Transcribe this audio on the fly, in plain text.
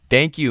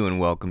Thank you and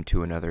welcome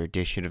to another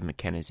edition of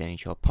McKenna's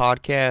NHL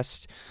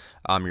Podcast.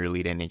 I'm your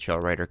lead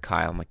NHL writer,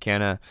 Kyle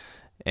McKenna,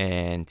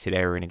 and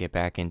today we're going to get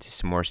back into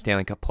some more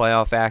Stanley Cup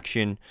playoff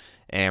action,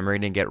 and we're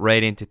going to get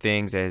right into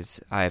things as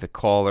I have a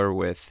caller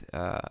with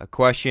a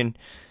question,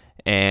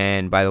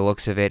 and by the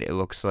looks of it, it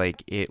looks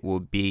like it will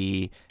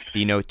be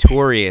the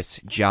notorious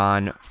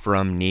John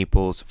from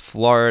Naples,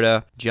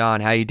 Florida.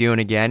 John, how you doing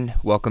again?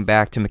 Welcome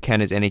back to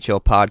McKenna's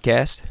NHL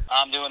Podcast.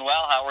 I'm doing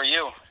well. How are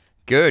you?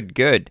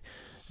 Good.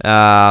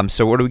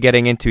 So what are we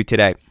getting into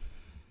today?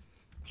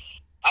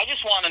 I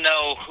just want to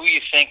know who you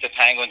think the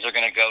Penguins are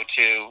going to go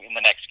to in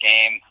the next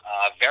game.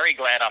 Very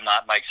glad I'm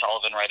not Mike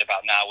Sullivan right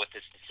about now with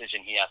this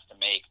decision he has to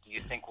make. Do you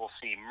think we'll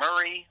see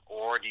Murray,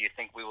 or do you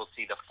think we will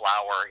see the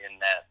Flower in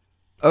net?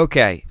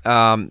 Okay.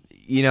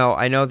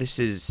 I know this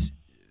is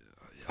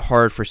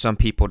hard for some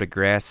people to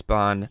grasp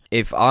on.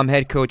 If I'm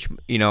head coach,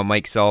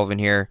 Mike Sullivan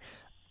here,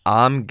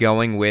 I'm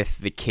going with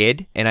the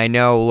kid. And I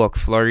know, look,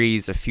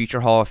 Fleury's a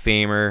future Hall of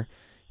Famer.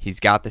 He's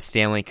got the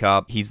Stanley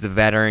Cup. He's the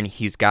veteran.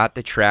 He's got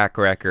the track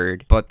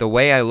record. But the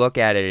way I look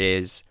at it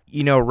is,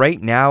 right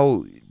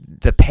now,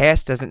 the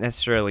past doesn't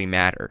necessarily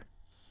matter.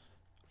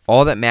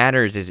 All that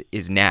matters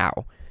is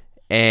now.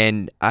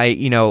 And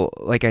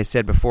like I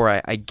said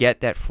before, I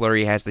get that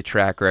Fleury has the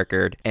track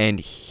record, and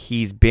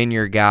he's been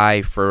your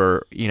guy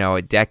for,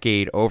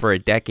 over a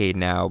decade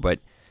now. But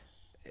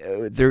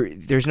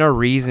there's no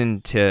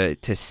reason to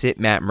sit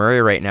Matt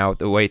Murray right now with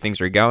the way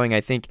things are going.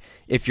 I think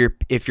if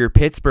you're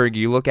Pittsburgh,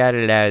 you look at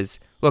it as,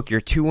 look, you're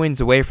 2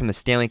 wins away from the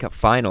Stanley Cup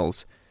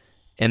Finals,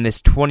 and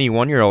this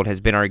 21-year-old has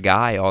been our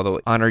guy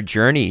on our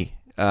journey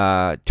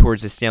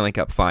towards the Stanley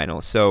Cup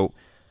Finals. So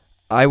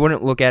I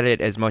wouldn't look at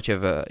it as much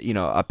of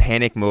a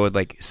panic mode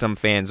like some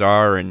fans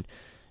are, and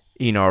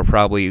are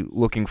probably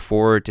looking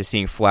forward to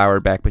seeing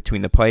Flower back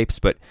between the pipes.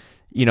 But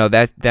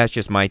that's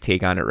just my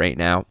take on it right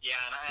now. Yeah,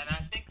 and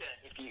I think that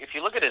if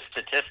you look at his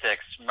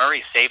statistics,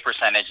 Murray's save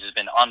percentage has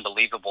been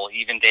unbelievable,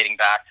 even dating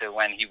back to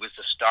when he was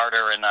the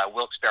starter in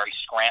Wilkes-Barre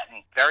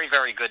Scranton. Very,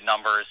 very good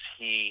numbers.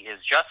 He is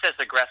just as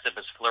aggressive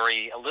as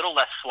Fleury, a little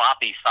less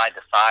sloppy side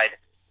to side,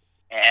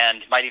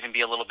 and might even be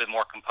a little bit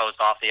more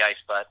composed off the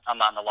ice, but I'm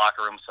not in the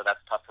locker room, so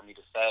that's tough for me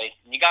to say.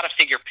 And you got to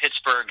figure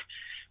Pittsburgh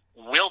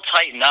will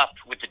tighten up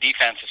with the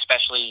defense,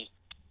 especially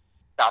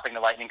stopping the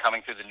Lightning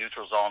coming through the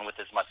neutral zone with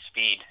as much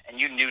speed. And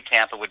you knew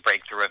Tampa would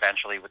break through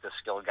eventually with the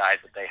skilled guys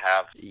that they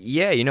have.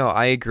 Yeah,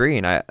 I agree.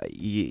 And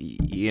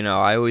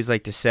I always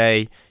like to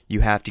say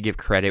you have to give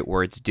credit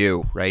where it's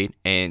due, right?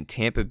 And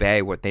Tampa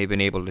Bay, what they've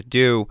been able to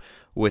do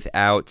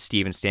without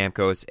Steven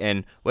Stamkos,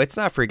 and let's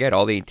not forget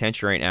all the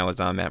attention right now is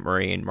on Matt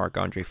Murray and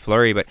Marc-Andre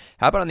Fleury, but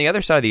how about on the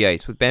other side of the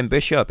ice with Ben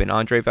Bishop and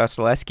Andrei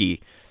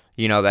Vasilevsky?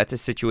 That's a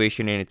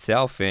situation in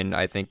itself, and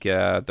I think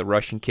the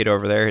Russian kid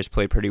over there has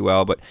played pretty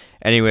well. But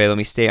anyway, let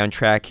me stay on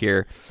track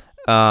here.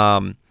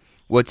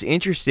 What's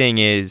interesting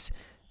is,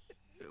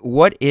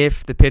 what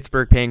if the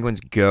Pittsburgh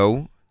Penguins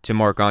go to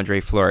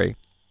Marc-Andre Fleury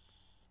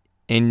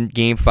in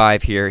Game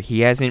 5 here? He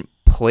hasn't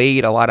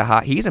played a lot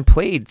of he hasn't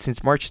played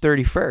since March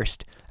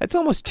 31st. That's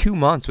almost 2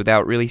 months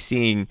without really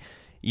seeing,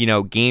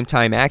 game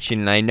time action.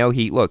 And I know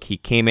he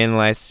came in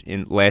last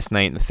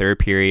night in the third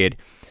period.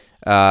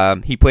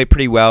 He played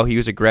pretty well. He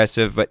was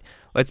aggressive, but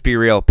let's be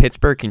real.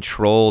 Pittsburgh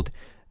controlled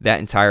that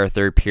entire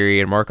third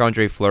period.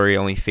 Marc-Andre Fleury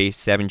only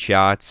faced 7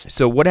 shots.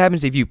 So what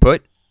happens if you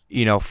put,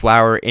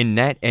 Flower in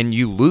net and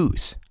you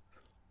lose?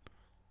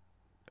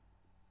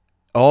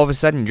 All of a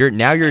sudden, you're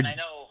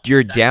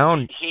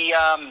down.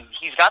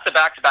 He's got the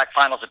back-to-back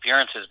finals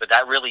appearances, but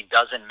that really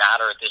doesn't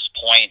matter at this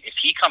point. If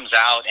he comes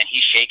out and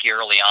he's shaky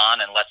early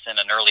on and lets in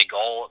an early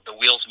goal, the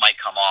wheels might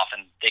come off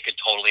and they could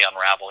totally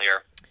unravel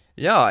here.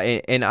 Yeah,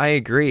 and I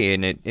agree.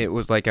 And it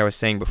was like I was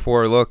saying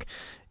before, look,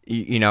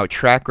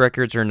 track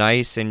records are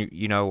nice, and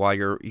while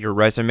your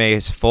resume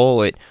is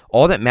full,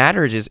 all that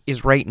matters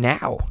is right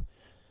now.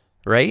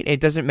 Right? It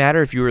doesn't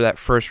matter if you were that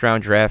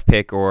first-round draft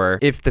pick, or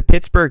if the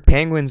Pittsburgh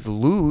Penguins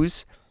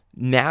lose.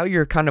 Now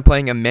you're kind of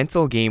playing a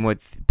mental game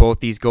with both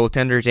these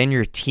goaltenders and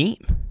your team.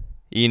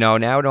 Now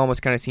it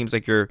almost kind of seems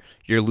like you're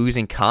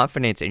losing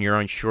confidence and you're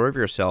unsure of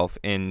yourself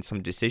in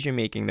some decision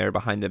making there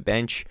behind the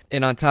bench.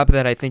 And on top of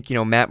that, I think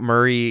Matt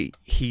Murray,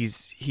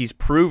 he's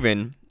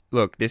proven.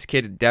 Look, this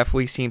kid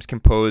definitely seems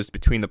composed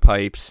between the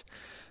pipes.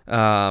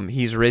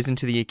 He's risen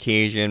to the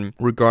occasion,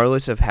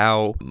 regardless of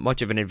how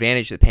much of an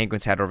advantage the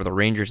Penguins had over the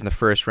Rangers in the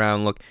first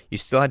round. Look, you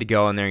still had to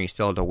go in there and you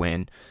still had to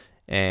win.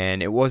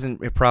 And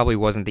it probably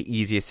wasn't the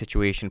easiest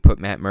situation to put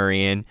Matt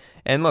Murray in.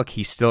 And look,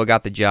 he still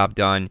got the job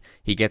done.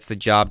 He gets the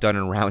job done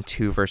in round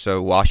 2 versus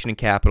a Washington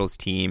Capitals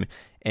team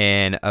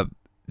and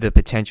the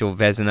potential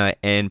Vezina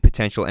and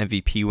potential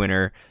MVP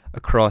winner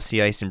across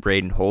the ice in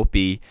Braden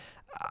Holtby.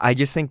 I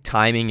just think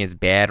timing is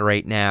bad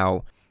right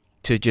now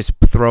to just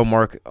throw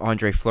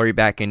Marc-Andre Fleury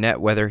back in net,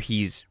 whether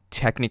he's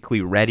technically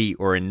ready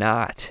or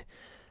not.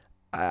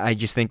 I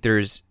just think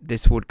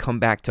this would come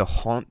back to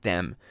haunt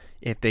them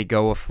if they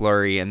go with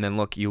Fleury, and then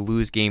look, you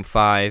lose Game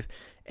 5,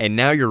 and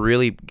now you're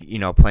really,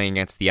 playing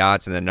against the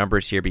odds and the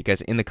numbers here, because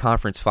in the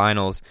conference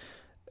finals,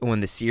 when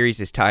the series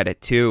is tied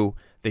at 2,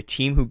 the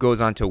team who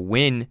goes on to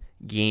win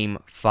Game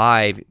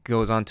 5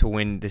 goes on to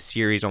win the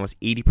series almost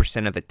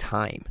 80% of the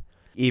time.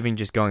 Even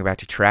just going back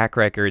to track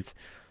records,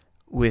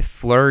 with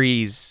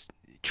Fleury's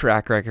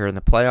track record in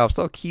the playoffs,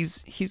 look,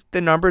 he's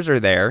the numbers are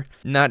there.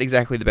 Not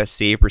exactly the best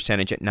save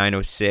percentage at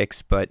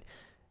 .906, but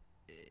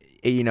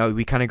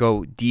we kind of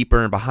go deeper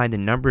and behind the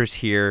numbers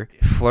here.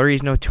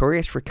 Fleury's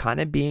notorious for kind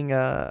of being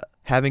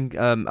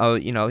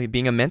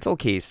being a mental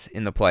case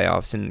in the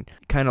playoffs and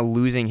kind of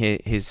losing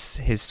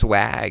his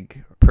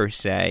swag per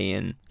se,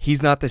 and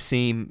he's not the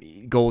same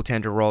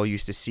goaltender we're all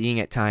used to seeing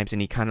at times,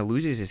 and he kind of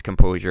loses his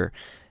composure.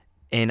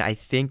 And I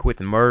think with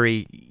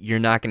Murray, you're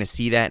not going to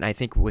see that, and I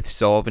think with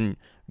Sullivan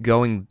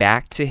going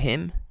back to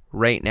him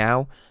right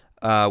now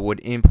would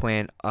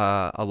implant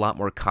a lot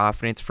more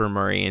confidence for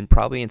Murray and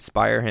probably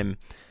inspire him,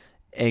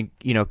 and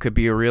could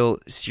be a real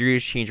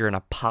serious changer in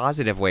a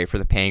positive way for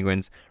the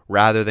Penguins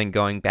rather than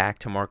going back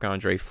to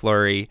Marc-Andre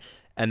Fleury.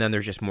 And then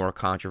there's just more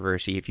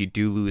controversy if you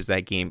do lose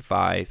that Game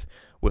 5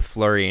 with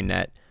Fleury in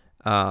net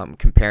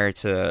compared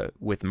to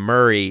with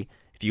Murray.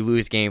 If you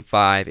lose Game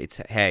 5, it's,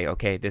 hey,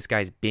 okay, this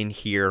guy's been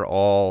here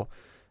all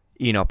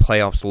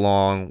playoffs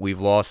long. We've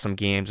lost some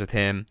games with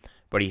him,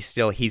 but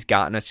he's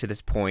gotten us to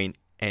this point,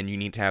 and you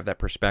need to have that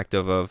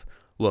perspective of,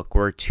 look,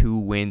 we're 2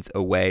 wins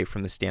away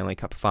from the Stanley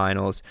Cup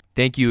Finals.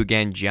 Thank you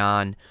again,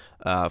 John,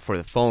 for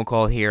the phone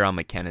call here on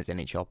McKenna's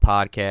NHL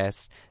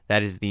podcast.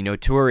 That is the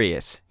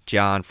notorious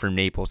John from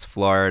Naples,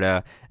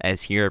 Florida,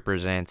 as he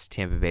represents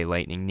Tampa Bay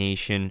Lightning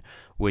Nation,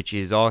 which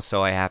is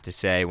also, I have to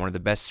say, one of the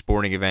best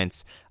sporting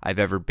events I've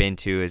ever been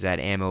to is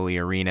at Amalie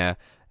Arena.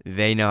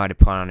 They know how to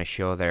put on a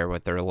show there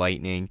with their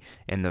Lightning,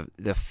 and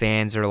the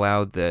fans are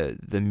loud,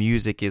 the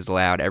music is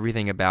loud,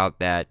 everything about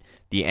that,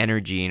 the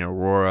energy and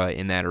aurora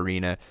in that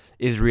arena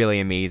is really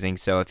amazing.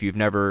 So if you've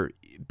never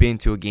been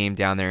to a game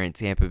down there in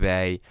Tampa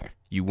Bay,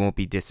 you won't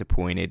be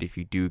disappointed if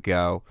you do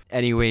go.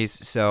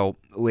 Anyways, so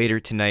later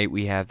tonight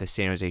we have the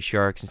San Jose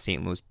Sharks and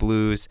St. Louis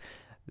Blues.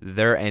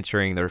 They're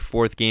entering their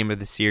 4th game of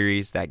the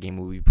series. That game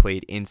will be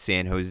played in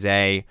San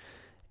Jose.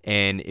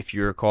 And if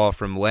you recall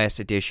from last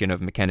edition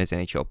of McKenna's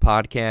NHL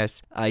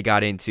podcast, I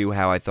got into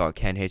how I thought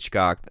Ken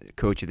Hitchcock, the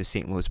coach of the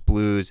St. Louis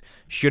Blues,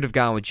 should have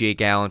gone with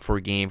Jake Allen for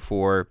Game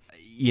 4.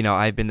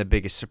 I've been the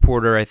biggest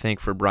supporter, I think,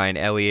 for Brian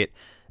Elliott,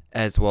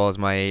 as well as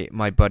my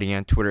buddy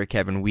on Twitter,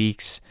 Kevin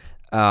Weeks.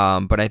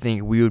 But I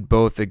think we would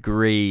both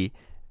agree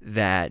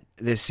that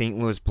the St.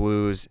 Louis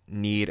Blues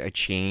need a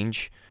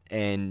change.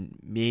 And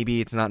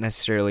maybe it's not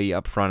necessarily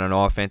up front on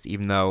offense,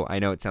 even though I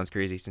know it sounds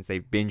crazy since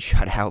they've been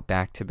shut out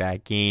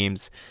back-to-back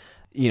games.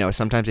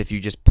 Sometimes if you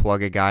just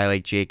plug a guy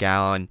like Jake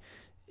Allen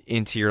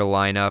into your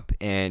lineup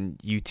and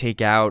you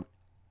take out,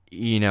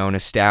 an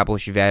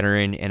established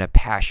veteran and a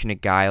passionate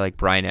guy like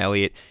Brian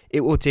Elliott,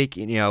 it will take,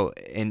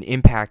 and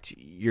impact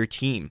your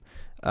team,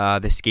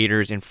 the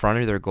skaters in front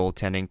of their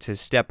goaltending to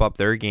step up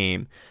their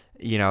game,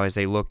 as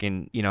they look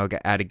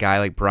at a guy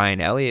like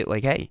Brian Elliott,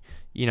 like, hey,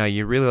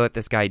 you really let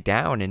this guy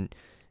down. And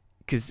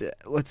because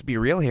let's be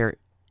real here,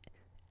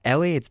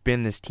 Elliott's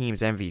been this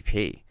team's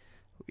MVP.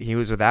 He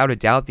was without a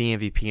doubt the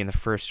MVP in the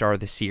first start of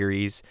the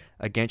series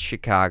against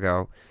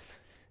Chicago.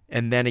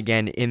 And then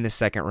again in the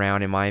second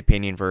round, in my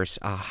opinion, versus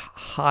a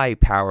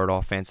high-powered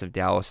offensive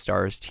Dallas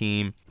Stars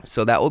team.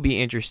 So that will be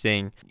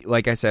interesting.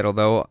 Like I said,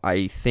 although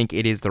I think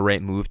it is the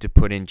right move to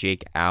put in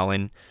Jake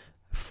Allen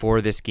for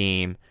this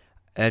game,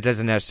 that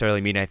doesn't necessarily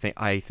mean I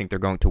think they're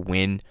going to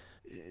win.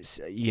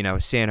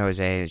 San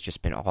Jose has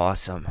just been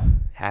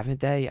awesome, haven't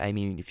they? I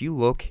mean, if you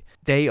look,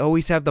 they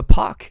always have the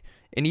puck.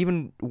 And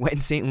even when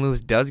St. Louis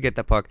does get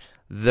the puck,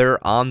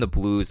 they're on the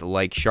Blues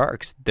like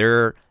Sharks.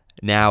 They're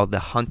now the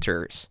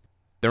hunters.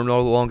 They're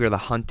no longer the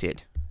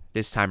hunted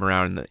this time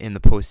around in the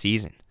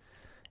postseason.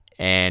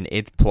 And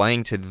it's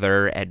playing to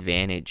their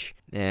advantage.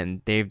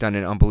 And they've done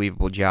an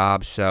unbelievable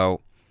job. So,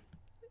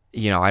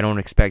 I don't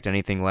expect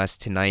anything less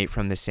tonight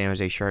from the San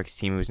Jose Sharks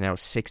team, who's now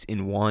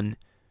 6-1.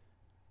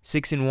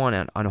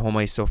 6-1 on home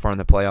ice so far in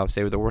the playoffs.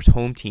 They were the worst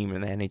home team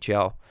in the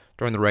NHL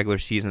during the regular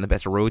season, the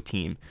best road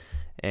team.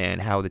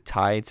 And how the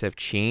tides have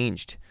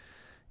changed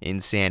in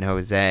San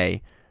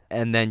Jose.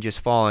 And then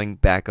just falling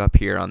back up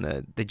here on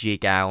the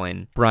Jake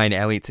Allen, Brian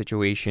Elliott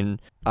situation,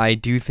 I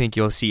do think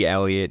you'll see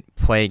Elliott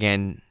play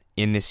again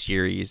in this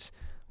series,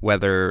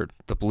 whether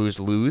the Blues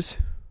lose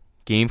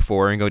Game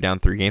 4 and go down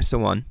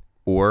 3-1,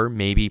 or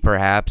maybe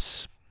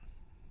perhaps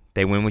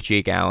they win with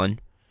Jake Allen.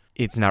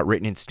 It's not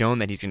written in stone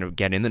that he's going to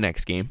get in the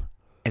next game.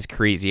 As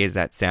crazy as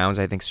that sounds,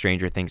 I think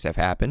stranger things have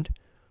happened.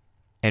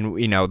 And,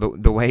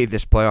 the way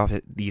these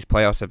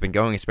playoffs have been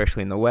going,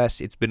 especially in the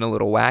West, it's been a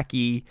little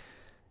wacky.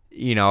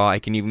 I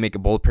can even make a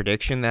bold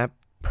prediction that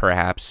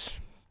perhaps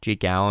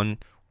Jake Allen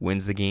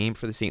wins the game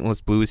for the St.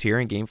 Louis Blues here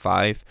in Game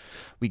 5.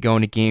 We go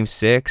into Game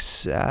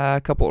 6,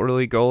 a couple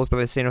early goals by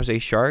the San Jose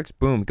Sharks.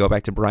 Boom, go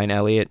back to Brian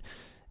Elliott,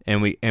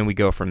 and we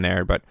go from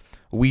there. But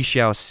we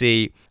shall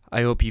see.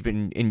 I hope you've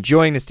been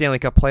enjoying the Stanley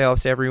Cup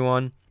playoffs,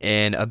 everyone.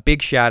 And a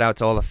big shout out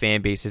to all the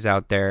fan bases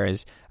out there.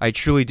 As I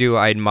truly do,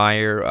 I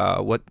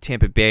admire what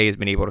Tampa Bay has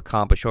been able to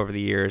accomplish over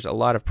the years. A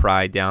lot of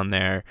pride down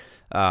there.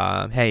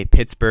 Hey,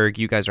 Pittsburgh,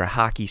 you guys are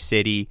Hockey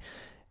City.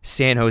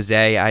 San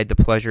Jose, I had the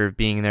pleasure of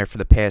being there for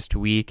the past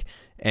week,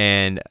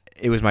 and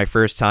it was my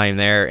first time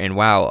there. And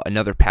wow,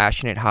 another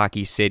passionate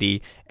hockey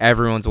city.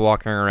 Everyone's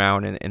walking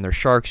around in their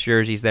Sharks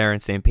jerseys there in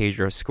San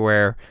Pedro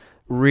Square.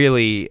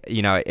 Really,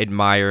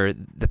 admire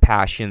the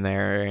passion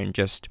there and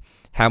just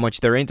how much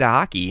they're into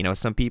hockey.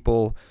 Some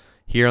people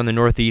here on the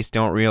Northeast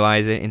don't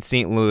realize it. In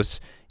St. Louis,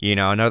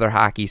 another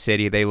hockey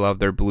city, they love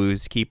their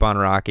Blues. Keep on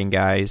rocking,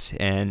 guys,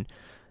 and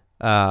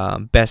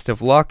best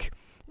of luck.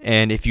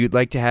 And if you'd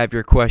like to have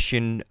your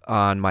question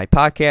on my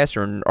podcast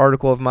or an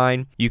article of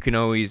mine, you can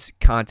always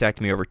contact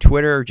me over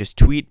Twitter. Or just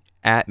tweet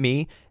at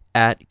me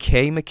at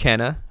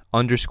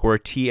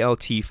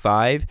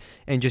KMcKenna_TLT5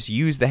 and just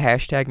use the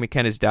hashtag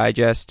McKenna's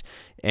Digest.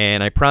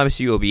 And I promise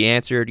you it will be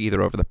answered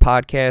either over the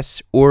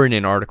podcast or in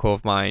an article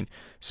of mine.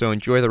 So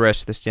enjoy the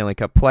rest of the Stanley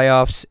Cup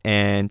playoffs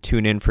and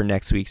tune in for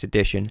next week's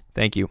edition.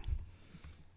 Thank you.